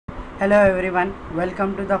Hello everyone,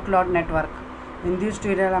 welcome to the Cloud Network. In this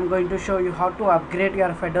tutorial I am going to show you how to upgrade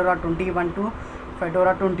your Fedora 21 to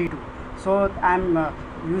Fedora 22. So I am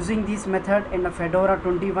using this method in the Fedora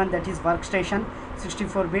 21, that is Workstation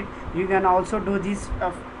 64-bit. You can also do this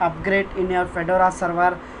upgrade in your Fedora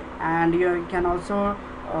server, and you can also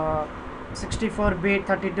 64-bit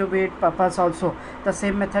 32-bit purpose also. The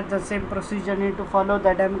same method, the same procedure need to follow,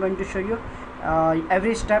 that I am going to show you.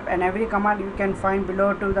 Every step and every command you can find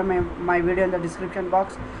below to the my video in the description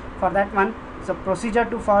box. For that one, so procedure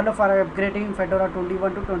to follow for upgrading Fedora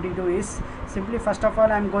 21 to 22 is simply, first of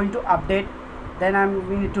all I am going to update, then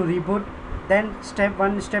we need to reboot, then step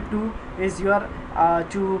 1, step 2 is your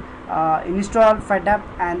to install fedup,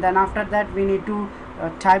 and then after that we need to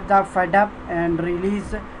type the fedup and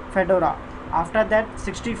release Fedora. After that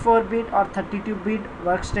 64-bit or 32-bit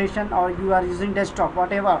workstation, or you are using desktop,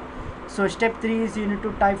 whatever. So step 3 is you need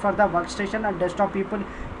to type for the workstation and desktop people,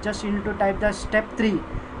 just you need to type the step 3,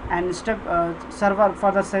 and step server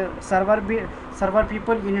for the server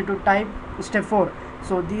people you need to type step 4.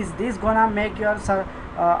 So this gonna make your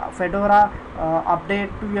Fedora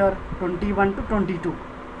update to your 21 to 22.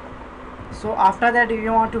 So after that, if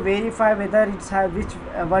you want to verify whether it's which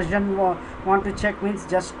version want to check, means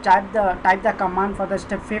just type the command for the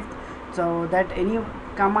step 5th. So that any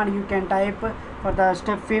command you can type for the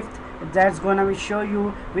step 5th, that's gonna be show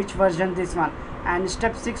you which version this one. And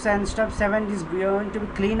step 6 and step 7 is going to be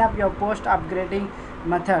clean up your post upgrading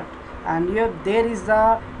method. And here there is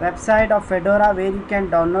the website of Fedora where you can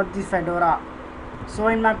download this Fedora. So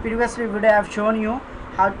in my previous video I have shown you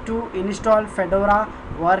how to install Fedora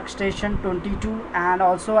Workstation 22, and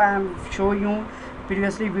also I am showing you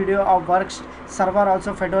previously video of Works server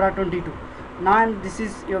also Fedora 22. Now this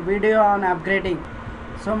is your video on upgrading.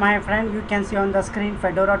 So my friend, you can see on the screen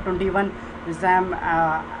Fedora 21 is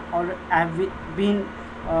have been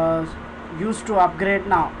used to upgrade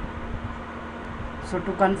now. So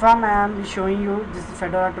to confirm, I am showing you this is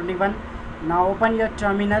Fedora 21. Now open your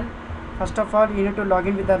terminal. First of all, you need to log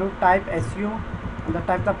in with the root, type su, and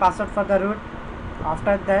type the password for the root.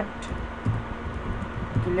 After that,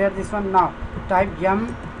 clear this one. Now type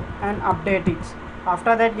yum and update it.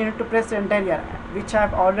 After that, you need to press enter here, which I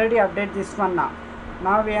have already updated this one.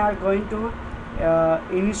 Now we are going to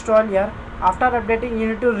install here. After updating, you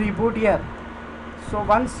need to reboot here. So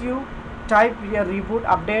once you type your reboot,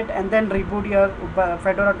 update, and then reboot your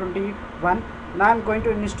Fedora 21. Now I am going to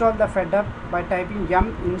install the fedup by typing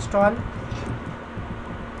yum install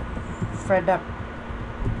fedup.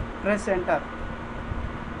 Press enter.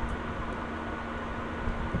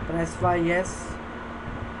 Press yes.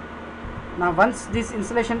 Now once this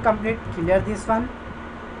installation complete, clear this one.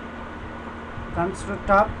 Comes to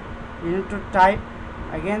top, you need to type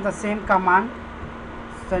again the same command.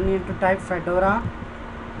 So you need to type fedora-release.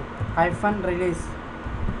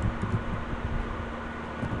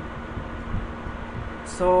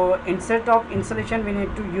 So instead of installation, we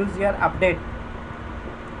need to use your update.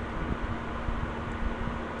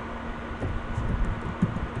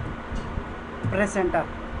 Press enter.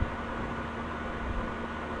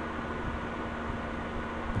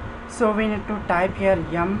 So we need to type here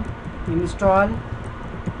yum install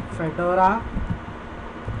fedora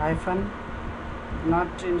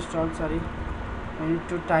not install, sorry, we need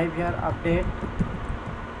to type here update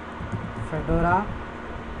fedora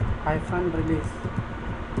release.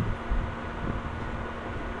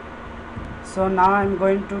 So now I am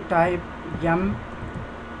going to type yum,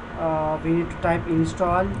 we need to type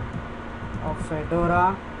install of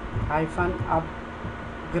fedora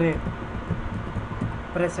upgrade.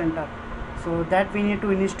 Press enter. So that we need to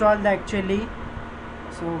install the actually.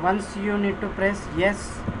 So once you need to press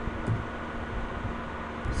yes.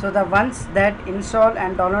 So the once that install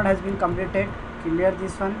and download has been completed, clear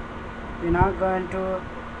this one. We are now going to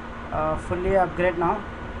fully upgrade now.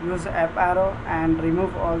 Use up arrow and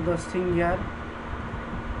remove all those things here.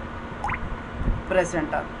 Press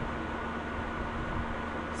enter.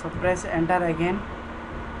 So press enter again.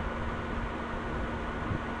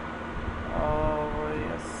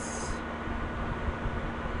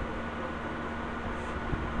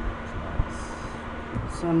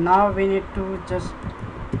 So now we need to just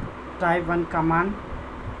type one command,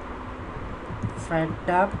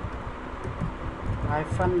 fedup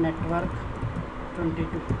 -network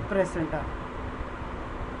 22. Press enter.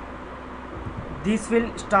 This will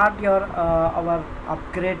start your our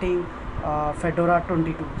upgrading Fedora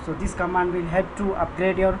 22. So this command will help to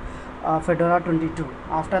upgrade your Fedora 22.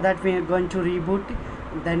 After that, we are going to reboot.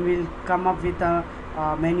 Then we'll come up with a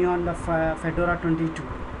menu on the Fedora 22.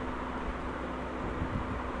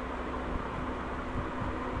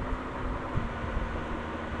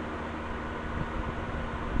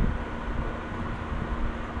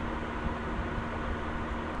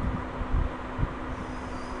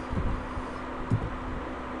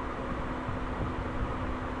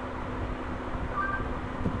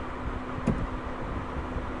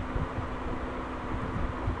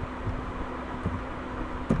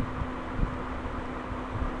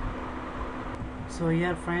 So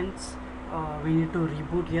here friends, we need to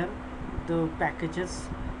reboot here. The packages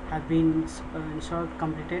have been installed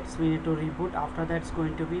completed, so we need to reboot. After that it's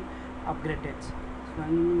going to be upgraded. So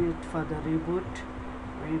when we need for the reboot,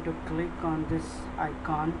 we need to click on this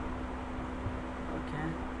icon, okay,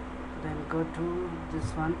 then go to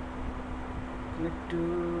this one, click to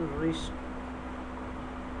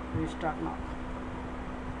restart now.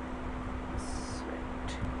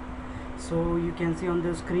 Wait. So you can see on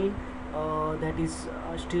the screen that is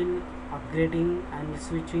still upgrading and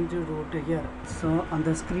switching to root here. So on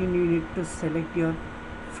the screen you need to select your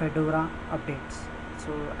Fedora updates.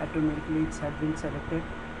 So automatically it has been selected.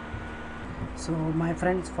 So my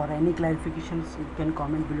friends, for any clarifications you can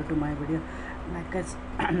comment below to my video, like us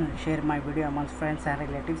share my video amongst friends and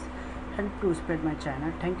relatives, help to spread my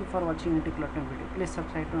channel. Thank you for watching anti-cloud video. Please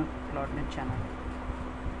subscribe to my cloud channel.